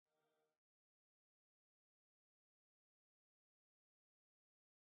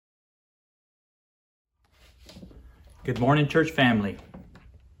Good morning, church family.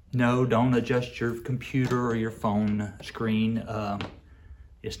 No, don't adjust your computer or your phone screen.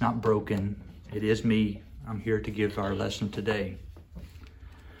 It's not broken. It is me. I'm here to give our lesson today.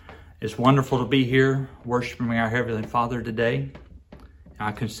 It's wonderful to be here worshiping our Heavenly Father today.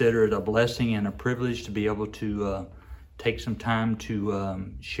 I consider it a blessing and a privilege to be able to take some time to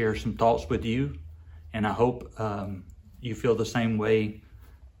share some thoughts with you. And I hope you feel the same way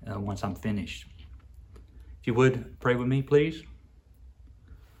once I'm finished. If you would, pray with me, please.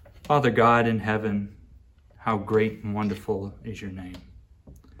 Father God in heaven, how great and wonderful is your name.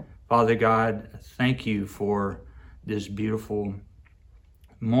 Father God, thank you for this beautiful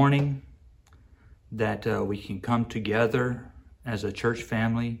morning that we can come together as a church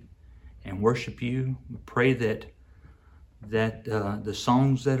family and worship you. We pray that the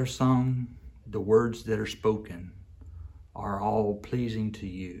songs that are sung, the words that are spoken, are all pleasing to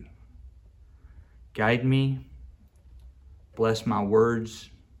you. Guide me, bless my words,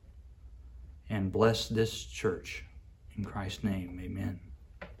 and bless this church. In Christ's name, amen.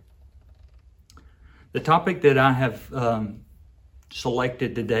 The topic that I have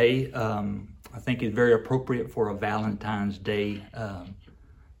selected today, I think is very appropriate for a Valentine's Day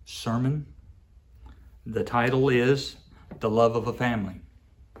sermon. The title is The Love of a Family.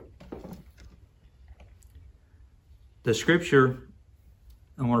 The scripture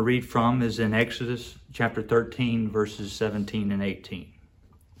I want to read from is in Exodus chapter 13, verses 17 and 18.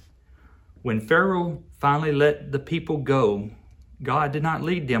 When Pharaoh finally let the people go, God did not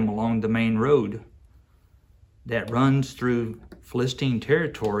lead them along the main road that runs through Philistine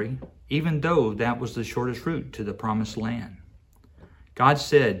territory, even though that was the shortest route to the promised land. God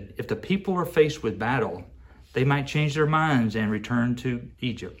said, if the people are faced with battle, they might change their minds and return to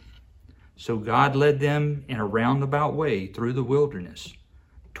Egypt. So God led them in a roundabout way through the wilderness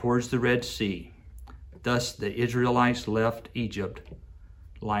towards the Red Sea. Thus the Israelites left Egypt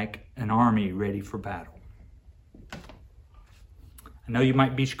like an army ready for battle. I know you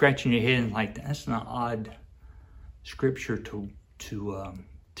might be scratching your head and like, that's an odd scripture to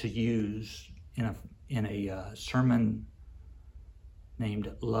use in a sermon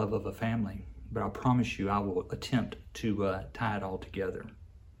named Love of a Family. But I promise you I will attempt to tie it all together.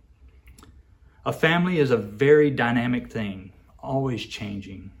 A family is a very dynamic thing, always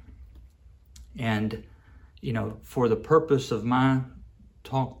changing. And, for the purpose of my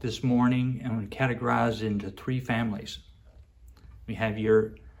talk this morning, I'm going to categorize into three families. We have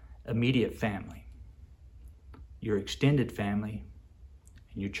your immediate family, your extended family,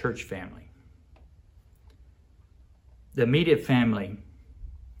 and your church family. The immediate family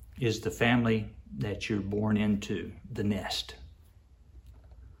is the family that you're born into, the nest.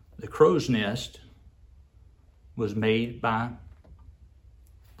 The crow's nest was made by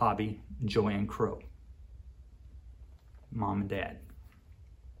Bobby and Joanne Crow, mom and dad.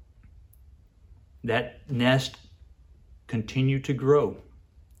 That nest continued to grow.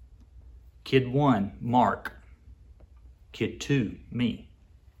 Kid 1, Mark. Kid 2, me.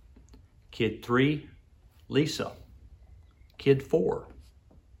 Kid 3, Lisa. Kid 4,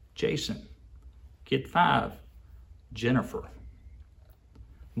 Jason. Kid 5, Jennifer.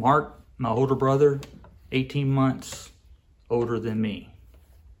 Mark, my older brother, 18 months older than me.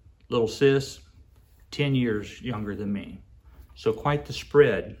 Little sis, 10 years younger than me. So quite the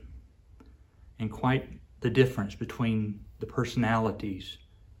spread and quite the difference between the personalities,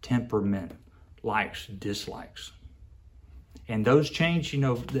 temperament, likes, dislikes. And those change,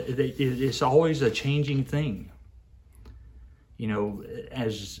 it's always a changing thing.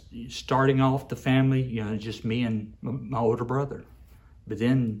 As starting off the family, just me and my older brother. But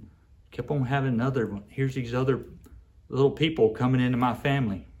then kept on having here's these other little people coming into my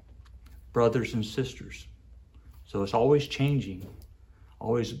family, brothers and sisters. So it's always changing,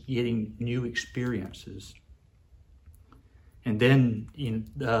 always getting new experiences. And then,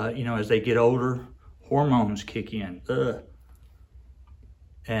 as they get older, hormones kick in,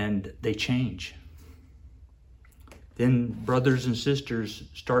 and they change. Then brothers and sisters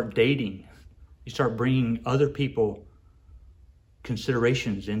start dating. You start bringing other people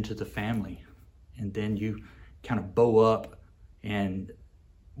considerations into the family, and then you kind of bow up and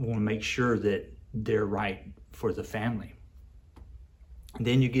want to make sure that they're right for the family. And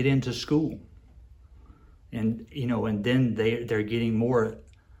then you get into school, and then they're getting more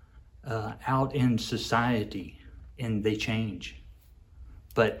out in society, and they change.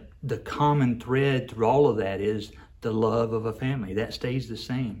 But the common thread through all of that is the love of a family. That stays the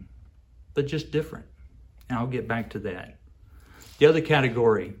same, but just different. And I'll get back to that. The other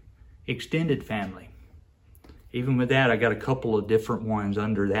category, extended family. Even with that, I got a couple of different ones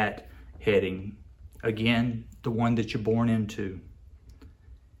under that heading. Again, the one that you're born into.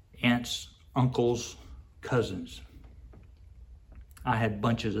 Aunts, uncles, cousins. I had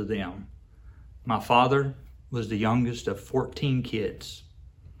bunches of them. My father was the youngest of 14 kids.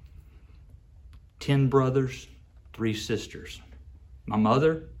 10 brothers, 3 sisters. My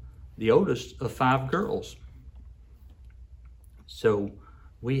mother, the oldest of 5 girls. So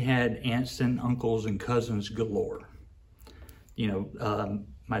we had aunts and uncles and cousins galore.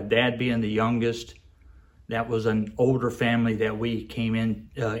 My dad being the youngest, that was an older family that we came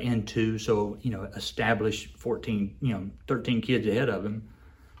into. So, established 13 kids ahead of him.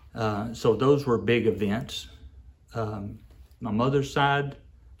 So those were big events. My mother's side,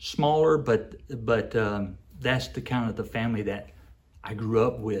 smaller, but that's the kind of the family that I grew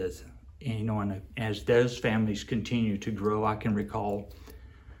up with. And as those families continue to grow, I can recall,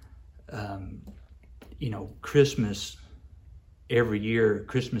 Christmas every year,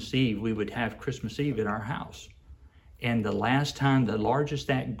 Christmas Eve, we would have Christmas Eve at our house. And the last time, the largest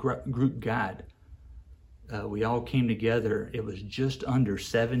that group got, we all came together, it was just under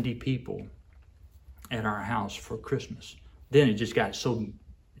 70 people at our house for Christmas. Then it just got so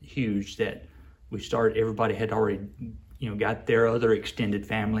huge that everybody had already, got their other extended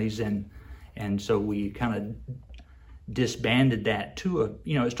families, and so we kind of disbanded that to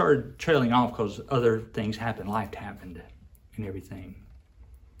it started trailing off because other things happened, life happened and everything.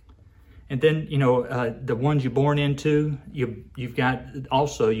 And then, the ones you're born into, you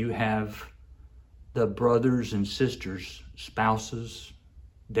have the brothers and sisters, spouses,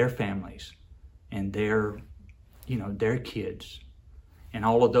 their families, and their kids. And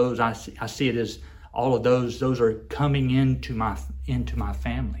all of those, I see it as all of those are coming into my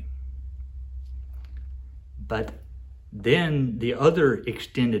family. But then the other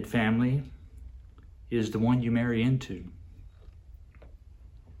extended family is the one you marry into.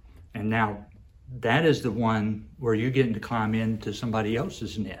 And now that is the one where you're getting to climb into somebody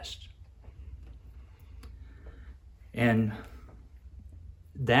else's nest. And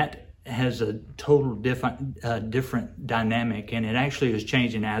that has a total different dynamic, and it actually is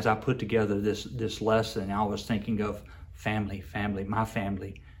changing as I put together this lesson. I was thinking of family, my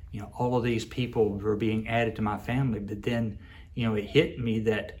family. All of these people were being added to my family, but then, it hit me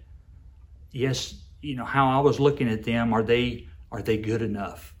that, yes, how I was looking at them, are they good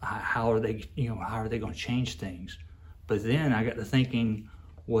enough? How are they going to change things? But then I got to thinking,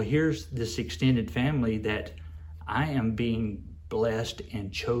 well, here's this extended family that I am being blessed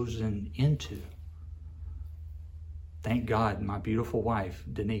and chosen into. Thank God, my beautiful wife,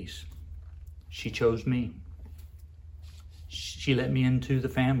 Denise, she chose me. She let me into the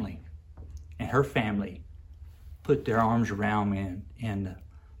family, and her family put their arms around me and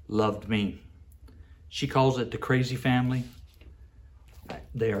loved me. She calls it the crazy family.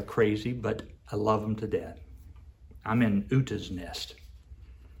 They are crazy, but I love them to death. I'm in Uta's nest,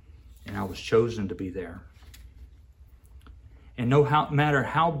 and I was chosen to be there. And no matter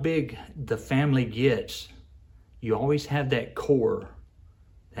how big the family gets, you always have that core,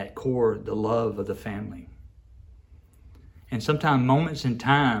 the love of the family. And sometimes moments in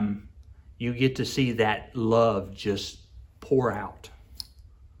time, you get to see that love just pour out.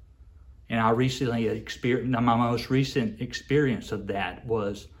 And I recently experienced, my most recent experience of that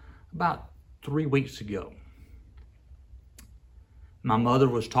was about 3 weeks ago. My mother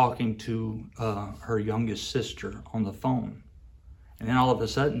was talking to her youngest sister on the phone. And then all of a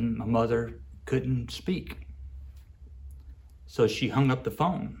sudden, my mother couldn't speak. So she hung up the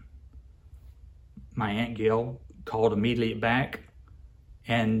phone. My Aunt Gail called immediately back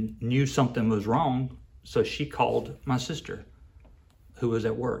and knew something was wrong. So she called my sister, who was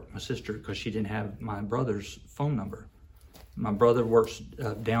at work. My sister, because she didn't have my brother's phone number. My brother works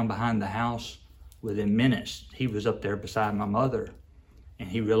down behind the house. Within minutes, he was up there beside my mother, and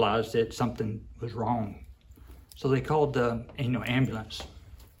he realized that something was wrong. So they called the ambulance.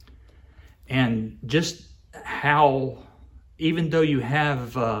 And just how, even though you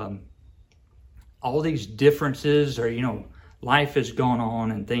have all these differences, or life has gone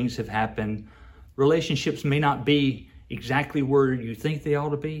on and things have happened, relationships may not be exactly where you think they ought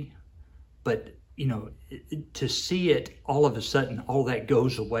to be, but to see it all of a sudden, all that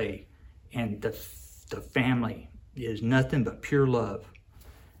goes away, and the family is nothing but pure love.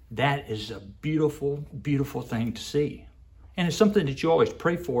 That is a beautiful, beautiful thing to see. And it's something that you always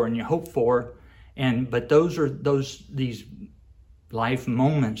pray for and you hope for. But those are these life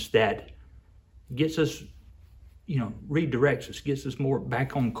moments that gets us, redirects us, gets us more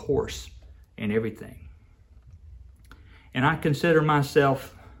back on course and everything. And I consider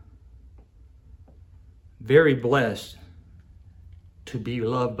myself very blessed to be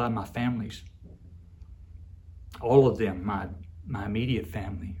loved by my families. all of them, my immediate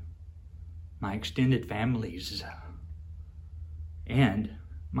family, my extended families, and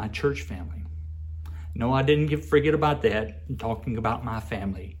my church family. No, I didn't forget about that. I'm talking about my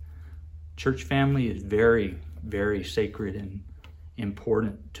family. Church family is very, very sacred and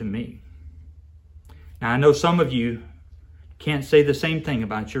important to me. Now, I know some of you can't say the same thing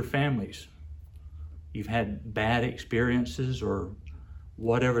about your families. You've had bad experiences or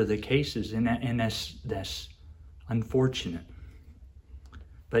whatever the case is, and that's unfortunate.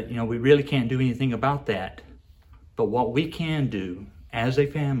 But, we really can't do anything about that. But what we can do as a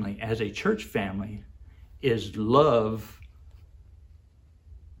family, as a church family, is love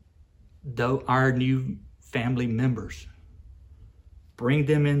our new family members. Bring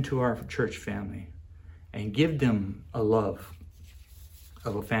them into our church family and give them a love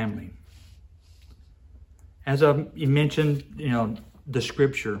of a family. As you mentioned, the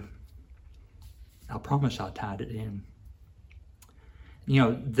scripture, I promise I tied it in.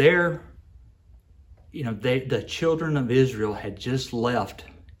 The children of Israel had just left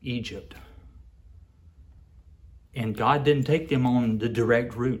Egypt. And God didn't take them on the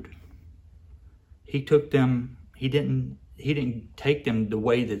direct route. He didn't take them the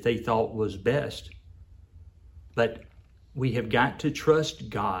way that they thought was best. But we have got to trust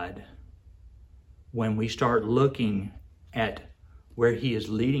God when we start looking at where He is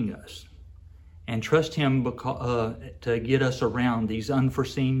leading us, and trust Him to get us around these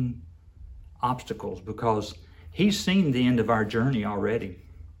unforeseen obstacles, because He's seen the end of our journey already.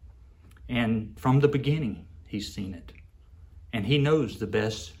 And from the beginning, He's seen it. And He knows the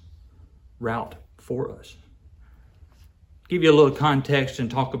best route for us. Give you a little context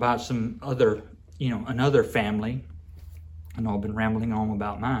and talk about some other, another family. I know I've been rambling on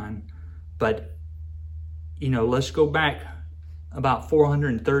about mine, but, let's go back about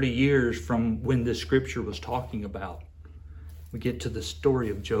 430 years from when this scripture was talking about. We get to the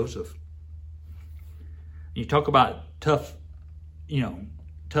story of Joseph. You talk about tough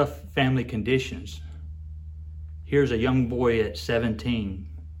family conditions. Here's a young boy at 17.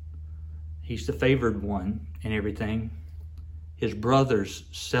 He's the favored one and everything. His brothers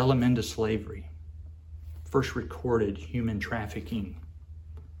sell him into slavery. First recorded human trafficking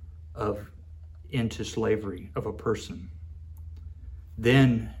into slavery of a person.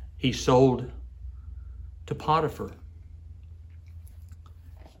 Then he's sold to Potiphar.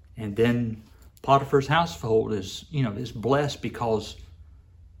 And then Potiphar's household is blessed because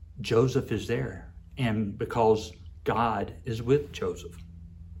Joseph is there and because God is with Joseph.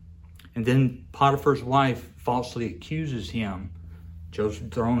 And then Potiphar's wife falsely accuses him. Joseph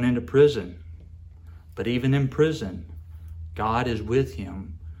thrown into prison. But even in prison, God is with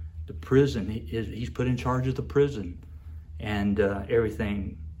him. The prison, he's put in charge of the prison and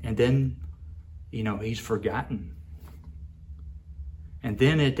everything. And then, he's forgotten. And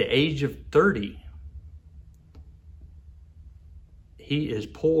then at the age of 30, he is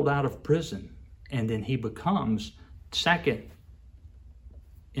pulled out of prison. And then he becomes second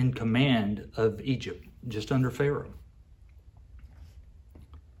in command of Egypt, just under Pharaoh.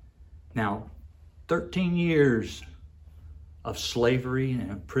 Now, 13 years of slavery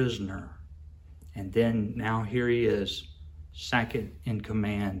and a prisoner. And then now here he is, second in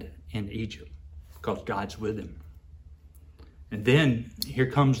command in Egypt, because God's with him. And then here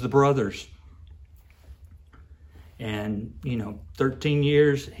comes the brothers. And, 13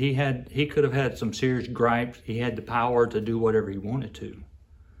 years, he could have had some serious gripes. He had the power to do whatever he wanted to.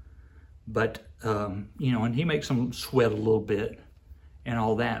 But, and he makes them sweat a little bit and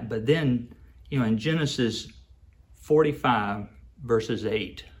all that. But then, in Genesis 45, verses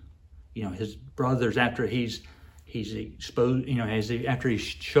 8, his brothers, after he's exposed, after he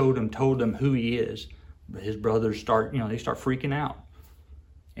told them who he is, his brothers start freaking out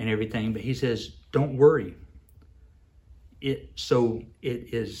and everything. But he says, don't worry. It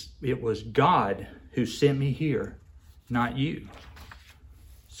was God who sent me here, not you.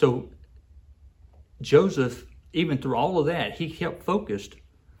 So Joseph, even through all of that, he kept focused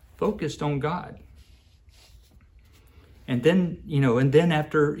on God. And then,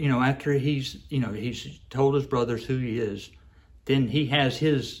 after he's told his brothers who he is, then he has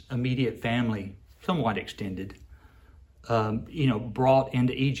his immediate family, somewhat extended, brought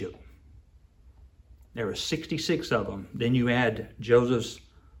into Egypt. There were 66 of them. Then you add Joseph's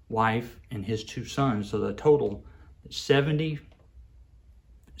wife and his 2 sons, so the total 70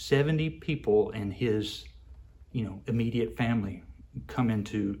 people in his, immediate family come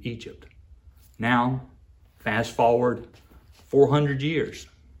into Egypt. Now, fast forward 400 years.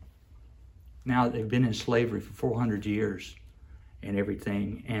 Now they've been in slavery for 400 years and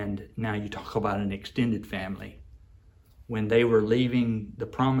everything. And now you talk about an extended family. when they were leaving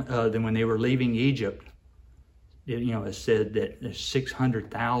when they were leaving Egypt, it said that there's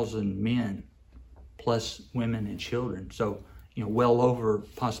 600,000 men plus women and children. So, well over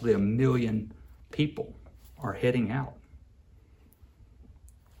possibly 1 million people are heading out.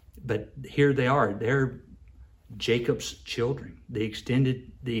 But here they are. They're Jacob's children, the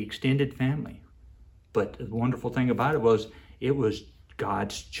extended family. But the wonderful thing about it was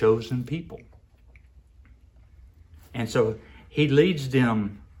God's chosen people. And so he leads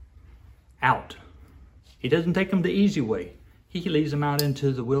them out. He doesn't take them the easy way. He leads them out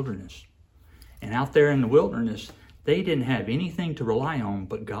into the wilderness. And out there in the wilderness, they didn't have anything to rely on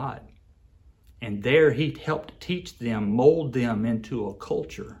but God. And there he helped teach them, mold them into a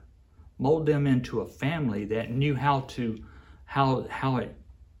culture, mold them into a family that knew how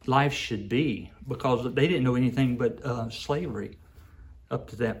life should be, because they didn't know anything but slavery up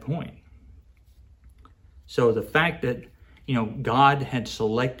to that point. So the fact that, God had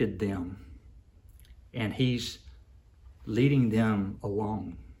selected them and he's leading them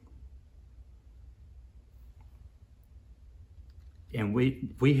along. And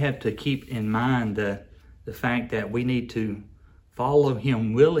we have to keep in mind the fact that we need to follow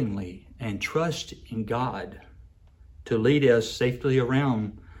him willingly and trust in God to lead us safely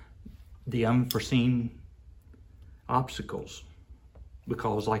around the unforeseen obstacles.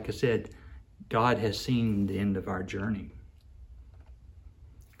 Because, like I said, God has seen the end of our journey.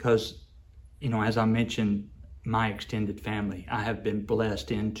 Because, as I mentioned, my extended family, I have been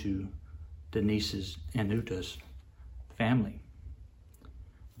blessed into Denise's and Uta's family.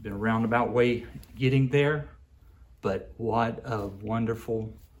 Been a roundabout way getting there, but what a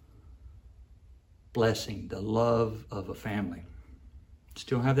wonderful blessing, the love of a family.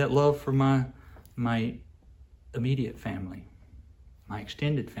 Still have that love for my immediate family, my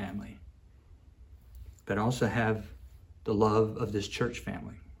extended family, but also have the love of this church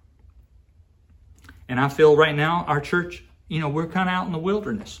family. And I feel right now, our church, we're kind of out in the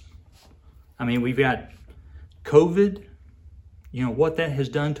wilderness. I mean, we've got COVID. What that has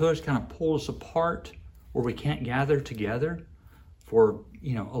done to us, kind of pulled us apart where we can't gather together for,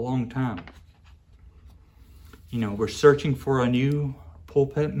 a long time. We're searching for a new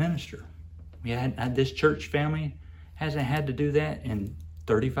pulpit minister. We had this church family hasn't had to do that in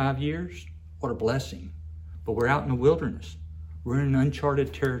 35 years. What a blessing. But we're out in the wilderness. We're in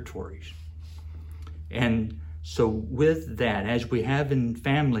uncharted territories. And so with that, as we have in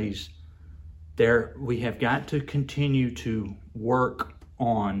families, we have got to continue to work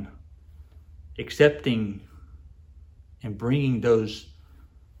on accepting and bringing those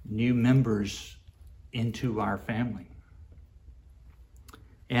new members into our family.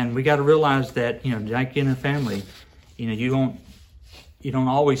 And we got to realize that, like in a family, you don't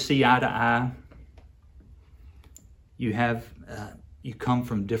always see eye to eye. You come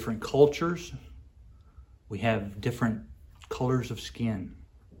from different cultures. We have different colors of skin.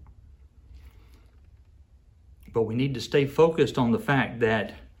 But we need to stay focused on the fact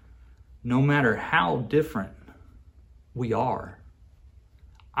that no matter how different we are,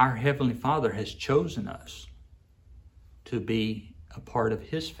 our Heavenly Father has chosen us to be a part of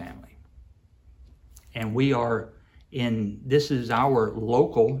his family. And this is our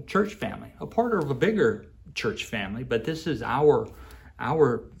local church family, a part of a bigger church family, but this is our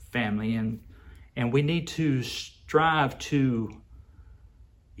family, and we need to strive to,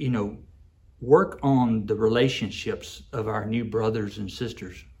 work on the relationships of our new brothers and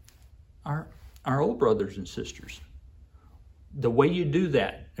sisters, our old brothers and sisters. The way you do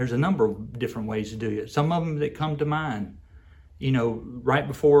that, there's a number of different ways to do it. Some of them that come to mind, right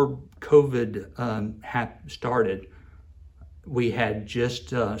before COVID started, we had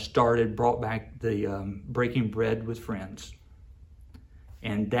just brought back the Breaking Bread with Friends.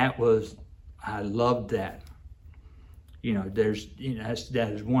 And I loved that.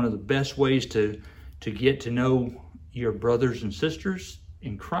 That is one of the best ways to get to know your brothers and sisters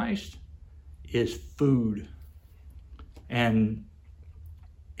in Christ is food. And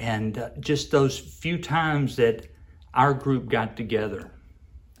just those few times that our group got together.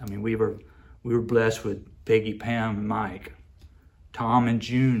 I mean, we were blessed with Peggy, Pam, and Mike, Tom and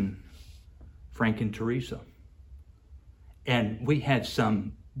June, Frank and Teresa. And we had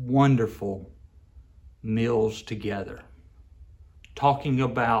some wonderful meals together.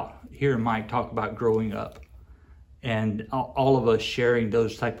 Hearing Mike talk about growing up, and all of us sharing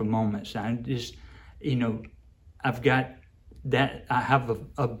those type of moments. And just, I've got that. I have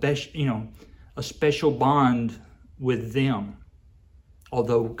a special bond with them.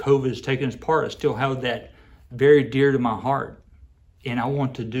 Although COVID has taken us apart, I still have that very dear to my heart. And I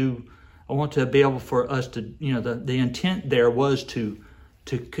want I want to be able for us to, the intent there was to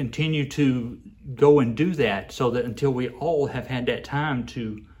continue to go and do that, so that until we all have had that time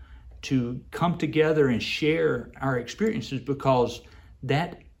to come together and share our experiences, because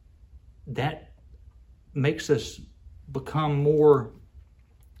that makes us become more,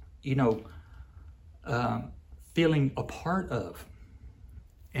 feeling a part of.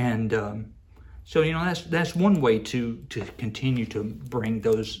 And so that's one way to continue to bring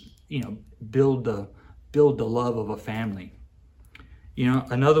those, build the love of a family.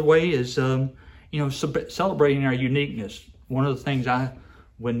 Another way is celebrating our uniqueness. One of the things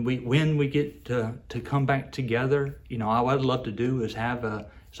when we get to come back together, I would love to do is have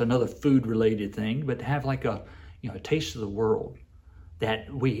it's another food related thing, but have like a taste of the world,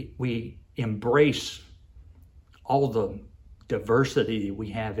 that we embrace all the diversity that we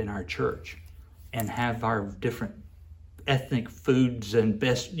have in our church, and have our different ethnic foods and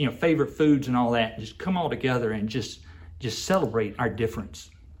best, favorite foods and all that, just come all together and just celebrate our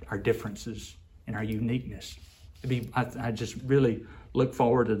differences and our uniqueness. I just really look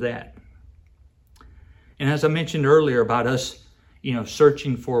forward to that. And as I mentioned earlier about us,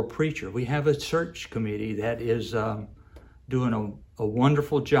 searching for a preacher, we have a search committee that is doing a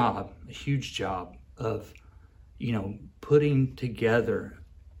wonderful job, a huge job of, putting together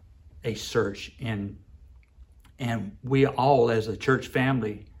a search, and we all as a church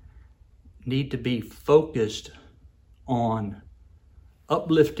family need to be focused on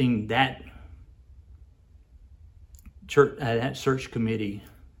uplifting that church, that search committee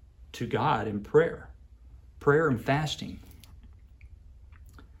to God in prayer and fasting.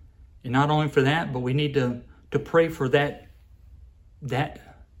 And not only for that, but we need to pray for that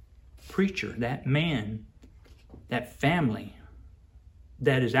preacher, that man, that family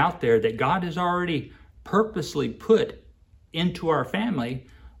that is out there that God has already purposely put into our family,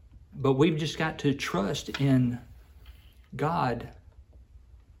 but we've just got to trust in God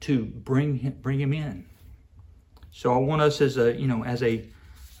to bring him in. So I want us as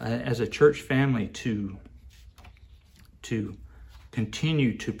a church family to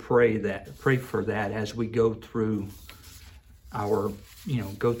continue to pray for that as we go through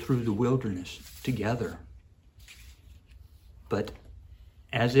go through the wilderness together. But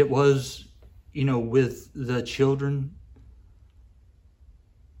as it was, with the children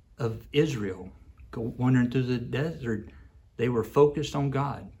of Israel wandering through the desert, they were focused on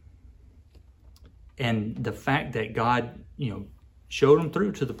God. And the fact that God, showed them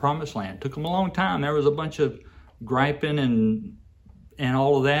through to the promised land. Took them a long time. There was a bunch of griping and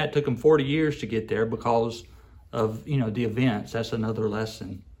all of that. It took them 40 years to get there because of, the events. That's another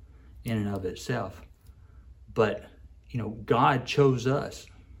lesson in and of itself. But, God chose us.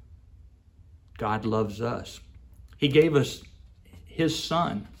 God loves us. He gave us his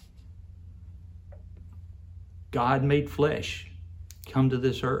son. God made flesh come to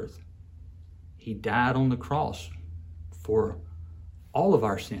this earth. He died on the cross for all of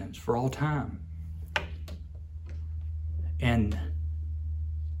our sins, for all time. And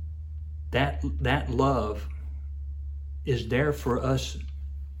that love is there for us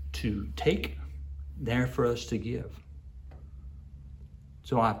to take, there for us to give.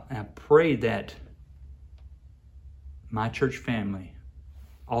 So I pray that my church family,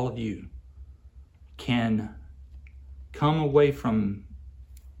 all of you, can come away from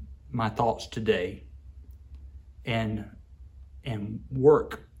my thoughts today and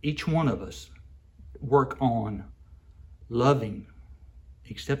work, each one of us, work on loving,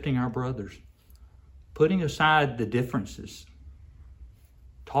 accepting our brothers, putting aside the differences,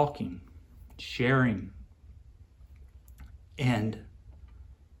 talking, sharing, and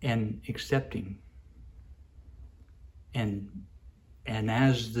accepting. And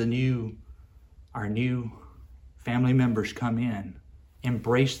as our new family members come in,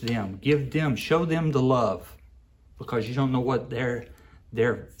 embrace them, show them the love, because you don't know what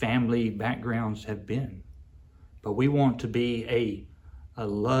their family backgrounds have been. But we want to be a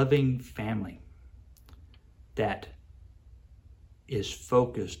loving family that is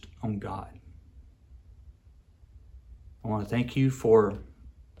focused on God. I want to thank you for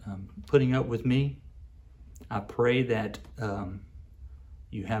putting up with me. I pray that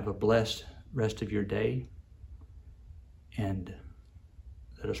you have a blessed rest of your day. And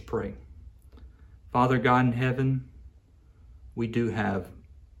let us pray. Father God in heaven, we do have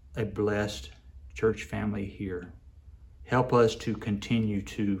a blessed church family here. Help us to continue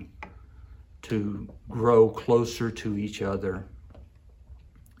to grow closer to each other,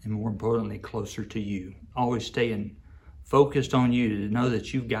 and more importantly, closer to you. Always staying focused on you, to know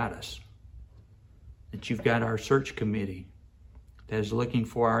that you've got us, that you've got our search committee, that is looking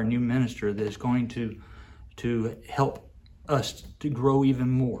for our new minister that is going to help us to grow even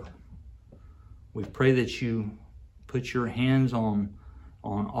more. We pray that you put your hands on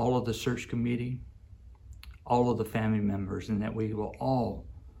all of the search committee, all of the family members, and that we will all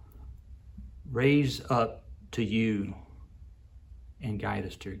raise up to you and guide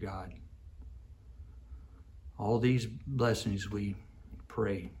us, dear God. All these blessings we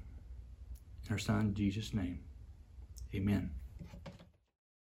pray in our Son, Jesus' name. Amen.